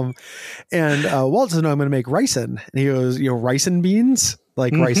 And Walt says, "No, I'm going to make ricin." And he goes, ricin beans.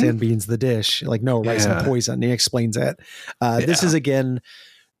 like rice and beans, the dish, like, no, rice and poison. He explains it. This is, again,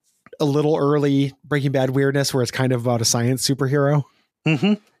 a little early Breaking Bad weirdness where it's kind of about a science superhero.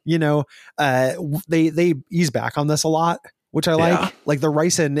 You know, they ease back on this a lot, which I like. Like, the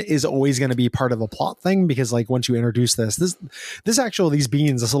ricin is always going to be part of a plot thing because, like, once you introduce these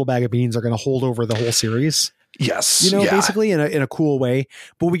beans, this little bag of beans are going to hold over the whole series. Yes. You know, basically in a cool way,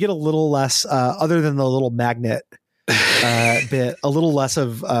 but we get a little less, other than the little magnet bit, a little less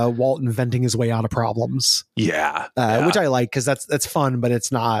of Walt inventing his way out of problems. Which I like because that's fun, but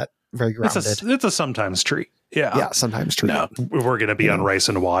it's not very grounded. It's a sometimes treat. Sometimes treat. No, we're going to be on Rice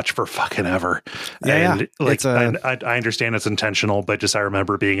and Watch for fucking ever. And like, I understand it's intentional, but just I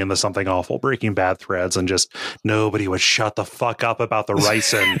remember being in the Something Awful Breaking Bad threads and just nobody would shut the fuck up about the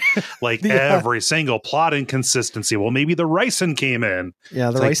ricin. Like every single plot inconsistency. Well, maybe the ricin came in.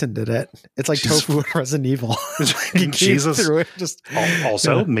 Yeah, the ricin did it. It's like tofu and Resident Evil. Jesus. Through it, just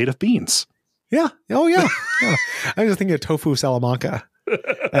also made of beans. Yeah. Oh yeah. I was thinking of tofu Salamanca.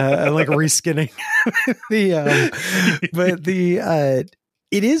 Like reskinning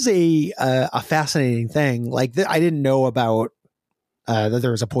it is a fascinating thing. Like I didn't know about that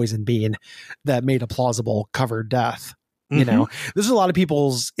there was a poison bean that made a plausible covered death. You know, this is a lot of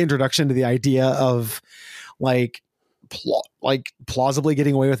people's introduction to the idea of like plausibly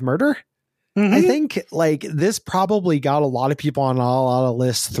getting away with murder. I think like this probably got a lot of people on a lot of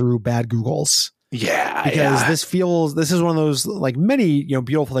lists through bad Googles. Because this is one of those, like, many, you know,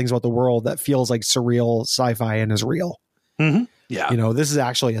 beautiful things about the world that feels like surreal sci-fi and is real. You know, this is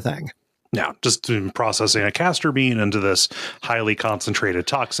actually a thing. Now, just processing a castor bean into this highly concentrated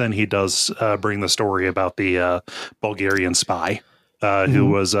toxin, he does bring the story about the Bulgarian spy who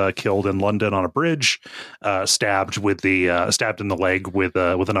was killed in London on a bridge, stabbed in the leg with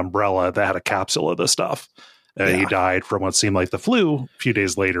an umbrella that had a capsule of this stuff. He died from what seemed like the flu a few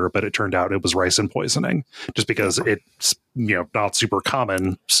days later, but it turned out it was ricin poisoning, just because it's, you know, not super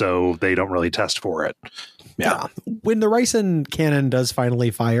common, so they don't really test for it. When the ricin cannon does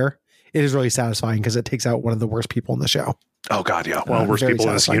finally fire, it is really satisfying because it takes out one of the worst people in the show. Oh God, yeah. One of the worst people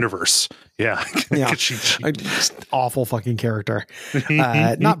in this universe. Yeah. Awful fucking character.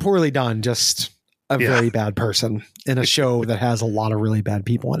 Not poorly done, just a very bad person in a show that has a lot of really bad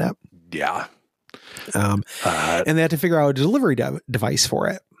people in it. And they had to figure out a delivery device for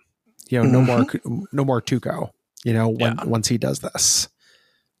it. You know, no more Tuco, you know, once he does this.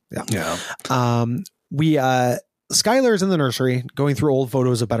 Skylar's in the nursery going through old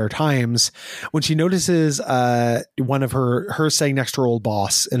photos of better times when she notices one of her sitting next to her old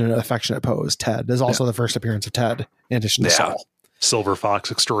boss in an affectionate pose. Ted. This is also the first appearance of Ted in addition to Saul. Silver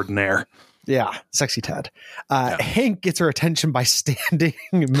Fox extraordinaire. Yeah, sexy Ted. Hank gets her attention by standing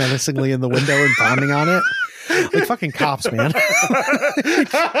menacingly in the window and pounding on it. Like fucking cops, man.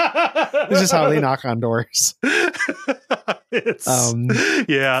 This is how they knock on doors. I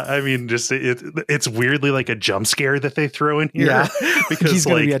mean, just it's weirdly like a jump scare that they throw in here. Yeah, because he's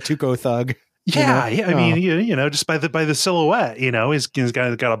going to be a Tuco thug. I mean, you know, just by the silhouette, you know, he's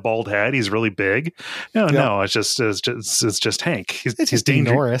got a bald head. He's really big. No, it's just Hank. He's Dean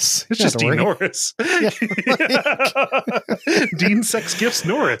Norris. It's just Dean Norris. Dean Sex Gifts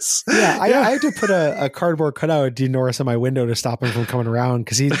Norris. I had to put a cardboard cutout of Dean Norris in my window to stop him from coming around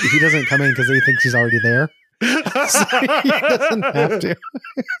because he doesn't come in because he thinks he's already there. So he doesn't have to.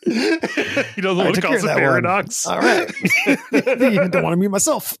 He doesn't want to cause a paradox. All right. You don't want to mute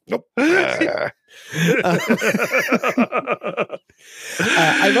myself. Nope. I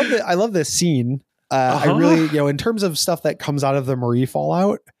love this scene. I really, you know, in terms of stuff that comes out of the Marie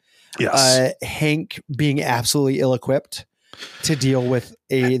fallout, Hank being absolutely ill-equipped to deal with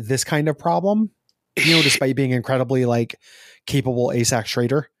this kind of problem, you know, despite being incredibly like capable ASAC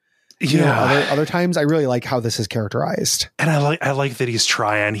Schrader. You know, other times I really like how this is characterized. And I like that he's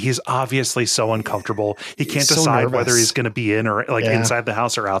trying. He's obviously so uncomfortable. He can't decide whether he's going to be in or like inside the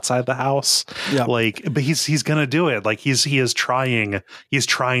house or outside the house. Like, but he's going to do it. Like he is trying. He's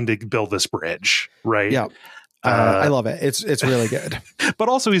trying to build this bridge. Right. Yeah. I love it. It's really good. But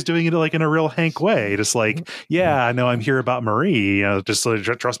also he's doing it like in a real Hank way. Just like, I know I'm here about Marie. You know, just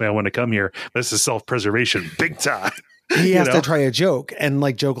trust me, I want to come here. But this is self-preservation big time. He has to try a joke and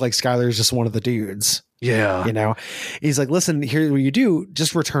like joke like Skylar is just one of the dudes. Yeah. You know, he's like, listen, here's what you do.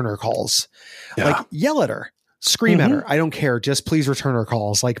 Just return her calls. Like yell at her, scream at her. I don't care. Just please return her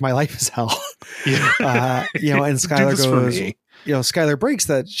calls. Like my life is hell. You know, and Skylar goes, you know, Skylar breaks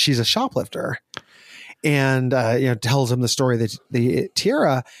that she's a shoplifter and, you know, tells him the story that the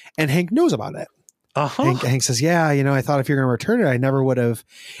tiara and Hank knows about it. Hank says, yeah, you know, I thought if you're going to return it, I never would have.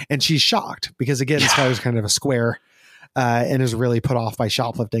 And she's shocked because again, Skylar's kind of a square. and is really put off by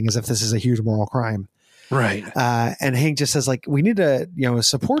shoplifting as if this is a huge moral crime. Right. And Hank just says, like, we need to,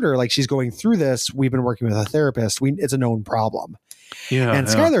 support her. Like, she's going through this. We've been working with a therapist. It's a known problem. Yeah. And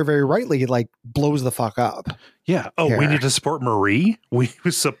Skyler very rightly, like, blows the fuck up. Yeah. Oh, here. We need to support Marie. We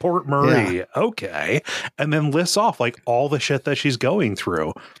support Marie. Yeah. Okay. And then lists off like all the shit that she's going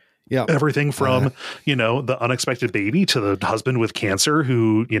through. Yeah. Everything from, the unexpected baby to the husband with cancer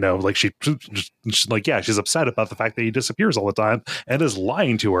who, like she's like, yeah, she's upset about the fact that he disappears all the time and is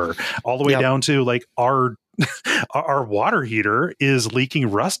lying to her, all the way down to like our water heater is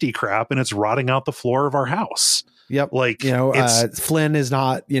leaking rusty crap and it's rotting out the floor of our house. Yep. Like, Flynn is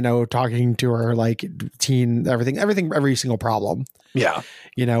not, talking to her, like everything, every single problem. Yeah.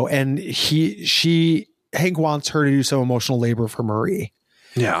 And Hank wants her to do some emotional labor for Marie.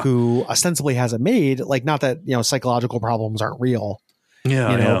 Yeah. Who ostensibly has it made, like, not that, psychological problems aren't real.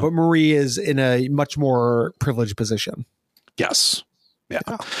 Yeah. But Marie is in a much more privileged position. Yes.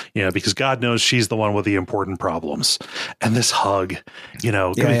 Yeah. Because God knows she's the one with the important problems. And this hug,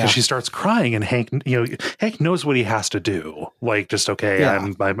 because she starts crying and Hank knows what he has to do. Like, just, okay,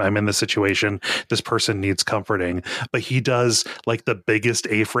 I'm in this situation. This person needs comforting, but he does like the biggest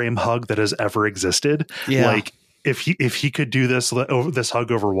A-frame hug that has ever existed. Yeah. Like, if he could do this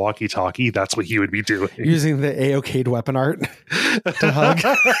hug over walkie-talkie, that's what he would be doing. Using the AOK'd weapon art to hug.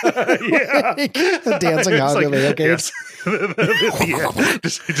 The dancing hug of AOK'd. Yes.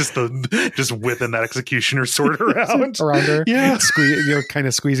 Just whipping that executioner sword around her. Yeah. Kind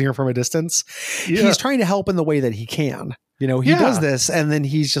of squeezing her from a distance. Yeah. He's trying to help in the way that he can. He does this, and then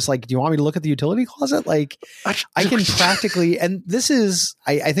he's just like, do you want me to look at the utility closet? Like, I can practically, and this is,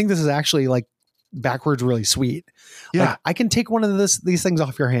 I think this is actually like backwards really sweet. Yeah. Like, I can take one of these things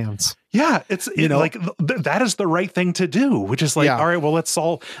off your hands. Yeah. Like that is the right thing to do, which is like, all right, well, let's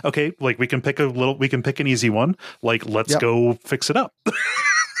solve. Okay. Like we can pick an easy one. Like, let's go fix it up.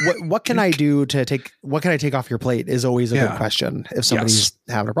 What can I do what can I take off your plate is always a good question. If somebody's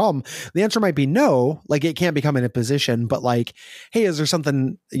having a problem, the answer might be no, like it can't become in a position, but like, hey, is there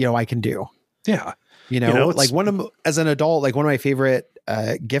something, I can do? Yeah. Like as an adult, like one of my favorite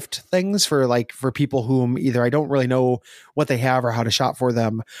gift things for people whom either I don't really know what they have or how to shop for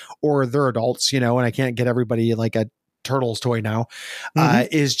them, or they're adults, and I can't get everybody like a Turtles toy now,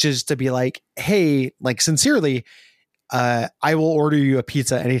 is just to be like, hey, like sincerely, I will order you a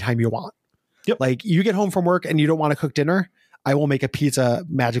pizza anytime you want. Yep. Like you get home from work and you don't want to cook dinner, I will make a pizza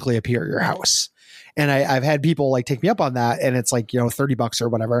magically appear at your house. And I've had people like take me up on that, and it's like, $30 or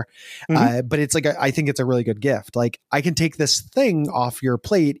whatever. But it's like, I think it's a really good gift. Like I can take this thing off your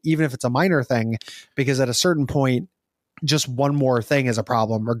plate, even if it's a minor thing, because at a certain point, just one more thing is a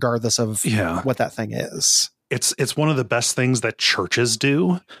problem, regardless of what that thing is. It's one of the best things that churches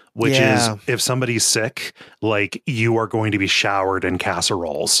do, which is if somebody's sick, like you are going to be showered in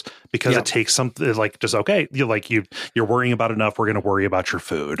casseroles because it takes something like just, okay, you're worrying about enough. We're going to worry about your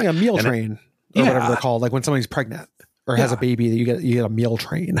food. Like a meal train. Or whatever they're called, like when somebody's pregnant or has a baby, that you get a meal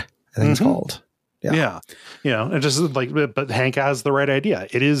train, I think it's called. Yeah. It just like, but Hank has the right idea.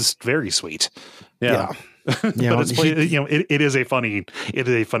 It is very sweet. Yeah. But it is a funny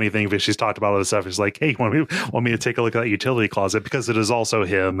thing because she's talked about all this stuff. It's like, hey, want me to take a look at that utility closet, because it is also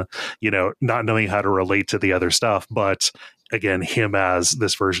him, not knowing how to relate to the other stuff, but again, him as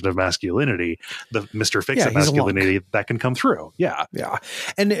this version of masculinity, the Mr. Fix-It masculinity that can come through. Yeah. Yeah.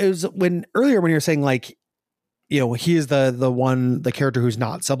 And it was earlier when you're saying like, he is the character who's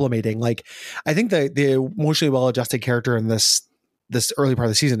not sublimating. Like, I think the emotionally well-adjusted character in this early part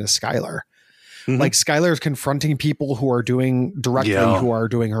of the season is Skyler. Like Skyler is confronting people who are doing who are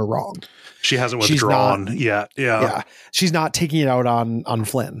doing her wrong. She hasn't withdrawn yet. Yeah. She's not taking it out on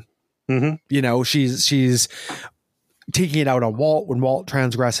Flynn. She's taking it out on Walt when Walt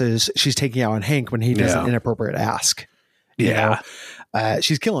transgresses. She's taking it out on Hank when he does an inappropriate ask.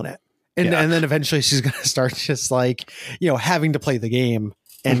 She's killing it. And then eventually she's going to start just like, having to play the game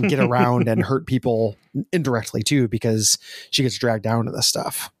and get around and hurt people indirectly too, because she gets dragged down to this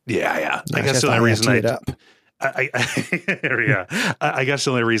stuff. Yeah. I guess the only reason I guess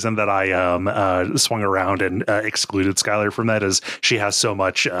the only reason that I swung around and excluded Skyler from that is she has so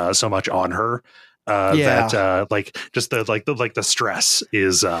much on her. That like just the stress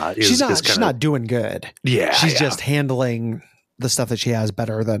is she's not doing good. She's just handling the stuff that she has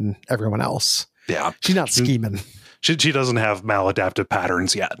better than everyone else. She's not scheming. She doesn't have maladaptive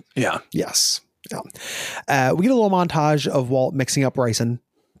patterns yet. Yes. We get a little montage of Walt mixing up ricin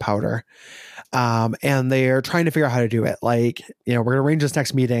powder. And they're trying to figure out how to do it. Like, we're going to arrange this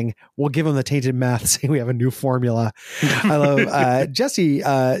next meeting. We'll give them the tainted meth, saying we have a new formula. I love Jesse,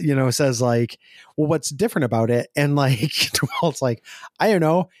 says like, well, what's different about it? And like, Walt's like, I don't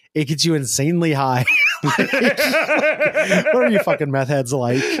know. It gets you insanely high. Like, what are you fucking meth heads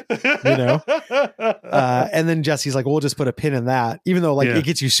like? And then Jesse's like, we'll just put a pin in that, even though it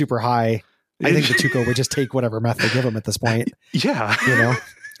gets you super high. I think the Tuco would just take whatever meth they give him at this point. Yeah.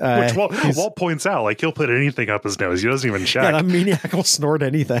 Which Walt points out, like, he'll put anything up his nose. He doesn't even check. Yeah, a maniac will snort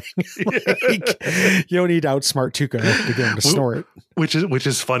anything. You don't need to outsmart Tuco to get him to snort. Which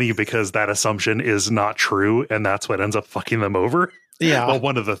is funny because that assumption is not true, and that's what ends up fucking them over. Yeah. Well,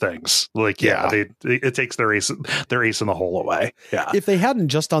 one of the things. Like, it takes their ace in the hole away. Yeah. If they hadn't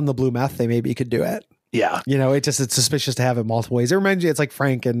just done the blue meth, they maybe could do it. Yeah. It's suspicious to have it multiple ways. It reminds you, it's like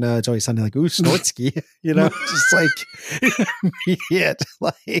Frank and Joey Sunday, like, ooh, Snortsky, just like, it.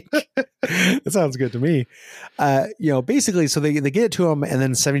 Like, it sounds good to me. Basically, so they get it to him, and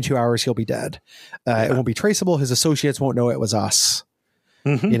then 72 hours, he'll be dead. It won't be traceable. His associates won't know it was us.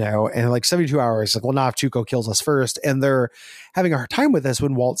 Mm-hmm. And like 72 hours, like, well, not if Tuco kills us first. And they're having a hard time with this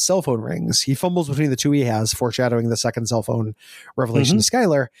when Walt's cell phone rings. He fumbles between the two he has, foreshadowing the second cell phone revelation to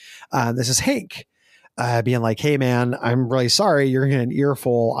Skylar. This is Hank. Being like, hey man, I'm really sorry. You're getting an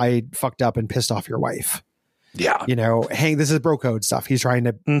earful. I fucked up and pissed off your wife. Yeah. Hank, this is bro code stuff. He's trying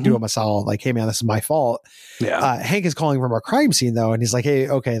to do him a solid, like, hey man, this is my fault. Yeah. Hank is calling from a crime scene though. And he's like, hey,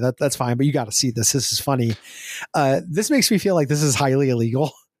 okay, that's fine, but you got to see this. This is funny. This makes me feel like this is highly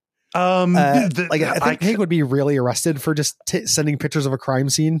illegal. I think Hank would be really arrested for just sending pictures of a crime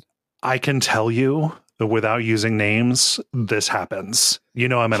scene. I can tell you, without using names, this happens.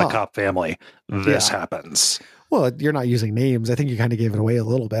 I'm in a cop family. This happens. Well, you're not using names. I think you kind of gave it away a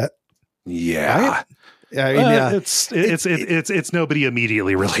little bit. Yeah. Right? It's nobody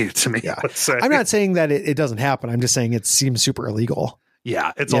immediately related to me. Yeah. Let's say. I'm not saying that it doesn't happen. I'm just saying it seems super illegal.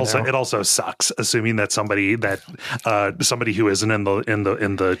 Yeah, it also sucks assuming that somebody who isn't in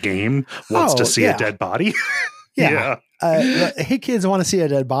the game wants to see a dead body. Yeah. Hey kids, want to see a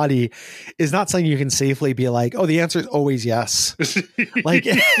dead body is not something you can safely be like, oh, the answer is always yes. Like,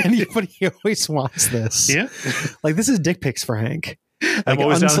 anybody always wants this. Yeah. Like, this is dick pics for Hank. Like, I'm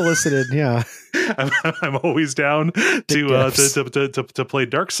always unsolicited. Yeah. I'm always down to play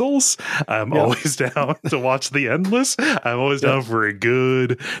Dark Souls. I'm always down to watch The Endless. I'm always down for a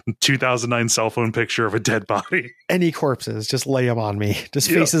good 2009 cell phone picture of a dead body. Any corpses, just lay them on me. Just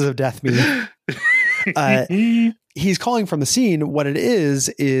faces of death me. He's calling from the scene. What it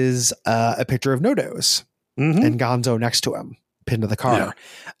is a picture of Nodos and Gonzo next to him, pinned to the car.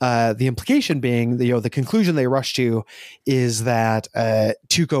 Yeah. The implication being, the conclusion they rush to is that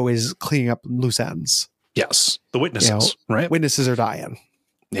Tuco is cleaning up loose ends. Yes, the witnesses, right? Witnesses are dying.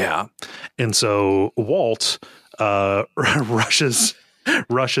 Yeah, and so Walt rushes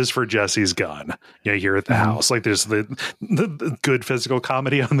for Jesse's gun. Here at the house, like there's the good physical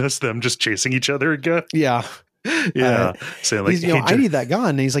comedy on this, them just chasing each other again. Yeah. Yeah. Saying like, hey, I need that gun.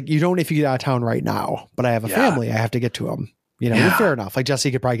 And he's like, you don't if you get out of town right now, but I have a family. I have to get to him. Fair enough. Like, Jesse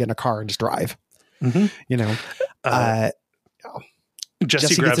could probably get in a car and just drive.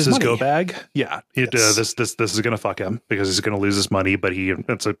 Jesse grabs his go bag. Yeah. This is going to fuck him because he's going to lose his money, but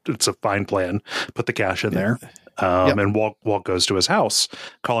it's a fine plan. Put the cash in there. And Walt goes to his house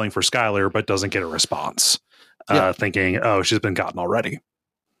calling for Skylar, but doesn't get a response. Thinking, oh, she's been gotten already.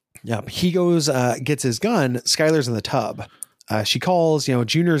 Yep. He goes, gets his gun. Skylar's in the tub. She calls,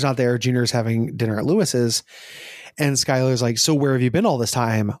 Junior's not there. Junior's having dinner at Lewis's. And Skylar's like, so where have you been all this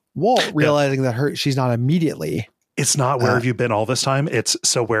time? Walt, realizing that she's not immediately. It's not where have you been all this time? It's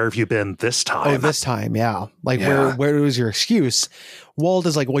so where have you been this time? Oh, this time. Yeah. Like, where was your excuse? Walt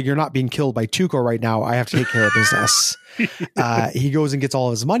is like, well, you're not being killed by Tuco right now. I have to take care of business. He goes and gets all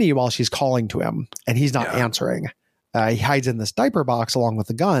of his money while she's calling to him, and he's not answering. He hides in this diaper box along with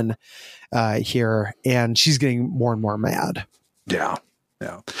the gun here, and she's getting more and more mad. Yeah.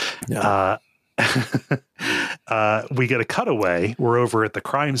 We get a cutaway. We're over at the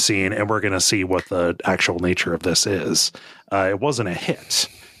crime scene, and we're going to see what the actual nature of this is. It wasn't a hit.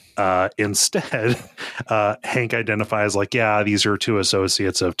 Instead, Hank identifies like, these are two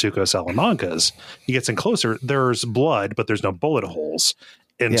associates of Tuco Salamanca's. He gets in closer. There's blood, but there's no bullet holes.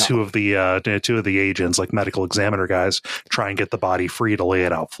 And two of the agents, like medical examiner guys, try and get the body free to lay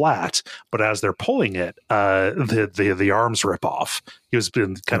it out flat. But as they're pulling it, the arms rip off. He was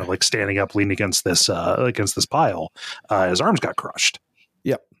been kind of like standing up, leaning against this pile. His arms got crushed.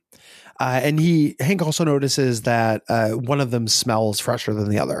 Yep. And Hank also notices that one of them smells fresher than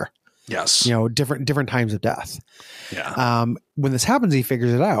the other. Yes. Different times of death. Yeah. When this happens, he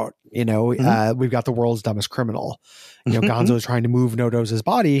figures it out. We've got the world's dumbest criminal. Gonzo is trying to move Nodo's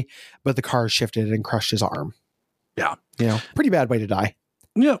body, but the car shifted and crushed his arm. Yeah. Pretty bad way to die.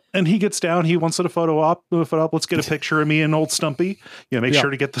 Yeah. And he gets down. He wants it a photo op. Let's get a picture of me and old Stumpy. Make sure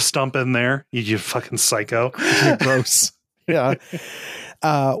to get the stump in there. You fucking psycho. Gross. Yeah.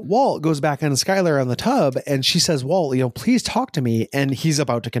 Walt goes back on Skylar on the tub and she says, Walt, please talk to me. And he's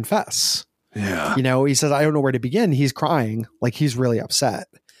about to confess. Yeah. He says, I don't know where to begin. He's crying. Like he's really upset.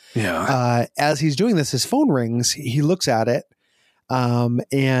 Yeah. As he's doing this, his phone rings. He looks at it.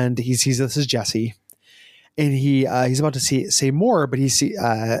 And he sees this is Jesse. And he's about to say more, but he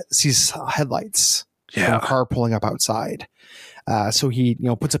sees headlights. Yeah. From a car pulling up outside. So he,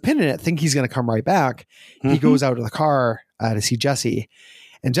 puts a pin in it, think he's going to come right back. He goes out of the car to see Jesse,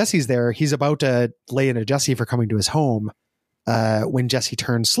 and Jesse's there. He's about to lay into Jesse for coming to his home. When Jesse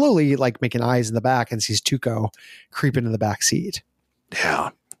turns slowly, like making eyes in the back, and sees Tuco creep into the back seat.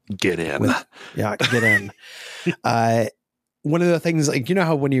 Yeah. Get in. Get in. One of the things, like,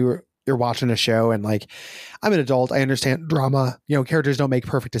 how when you're watching a show and like, I'm an adult, I understand drama, characters don't make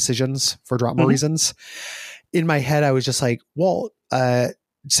perfect decisions for drama reasons. In my head, I was just like, Walt,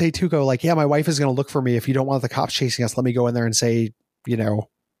 say Tuco, like, yeah, my wife is going to look for me. If you don't want the cops chasing us, let me go in there and say, let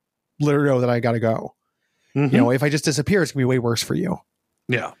her know that I got to go. If I just disappear, it's gonna be way worse for you.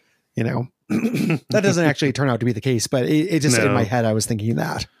 Yeah. That doesn't actually turn out to be the case, but it just in my head, I was thinking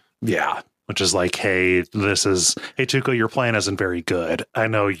that. Yeah. Which is like, hey, Tuco, your plan isn't very good. I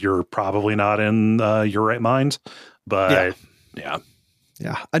know you're probably not in your right mind, but yeah.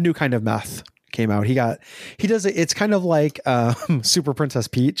 A new kind of meth came out. He does it. It's kind of like Super Princess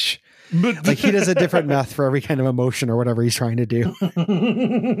Peach. Like he does a different meth for every kind of emotion or whatever he's trying to do.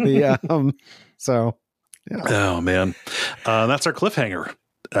 So. Yeah. Oh man. That's our cliffhanger.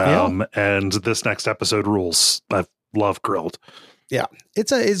 And this next episode rules. I love Grilled. Yeah.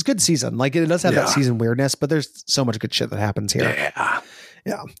 It's good season. Like it does have that season weirdness, but there's so much good shit that happens here.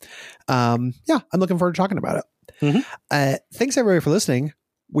 Yeah. I'm looking forward to talking about it. Thanks everybody for listening.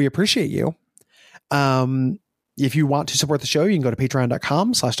 We appreciate you. If you want to support the show, you can go to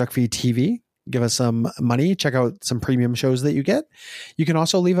patreon.com/duckfeedtv. Give us some money. Check out some premium shows that you get. You can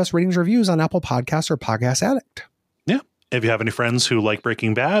also leave us ratings, reviews on Apple Podcasts or Podcast Addict. Yeah. If you have any friends who like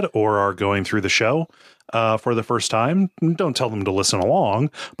Breaking Bad or are going through the show for the first time, don't tell them to listen along,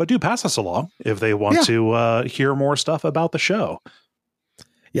 but do pass us along if they want to hear more stuff about the show.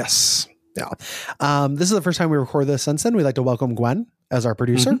 Yes. Yeah. This is the first time we record this since then. We'd like to welcome Gwen as our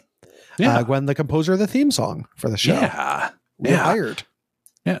producer. Gwen, the composer of the theme song for the show. We're hired.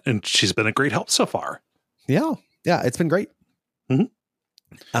 Yeah, and she's been a great help so far. Yeah, it's been great. Anything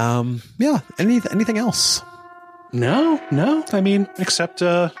else? No. I mean, except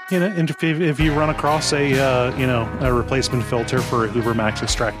if you run across a replacement filter for a Ubermax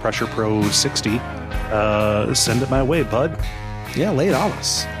Extract Pressure Pro 60, send it my way, bud. Yeah, lay it on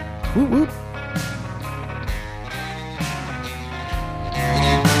us. Woo woo.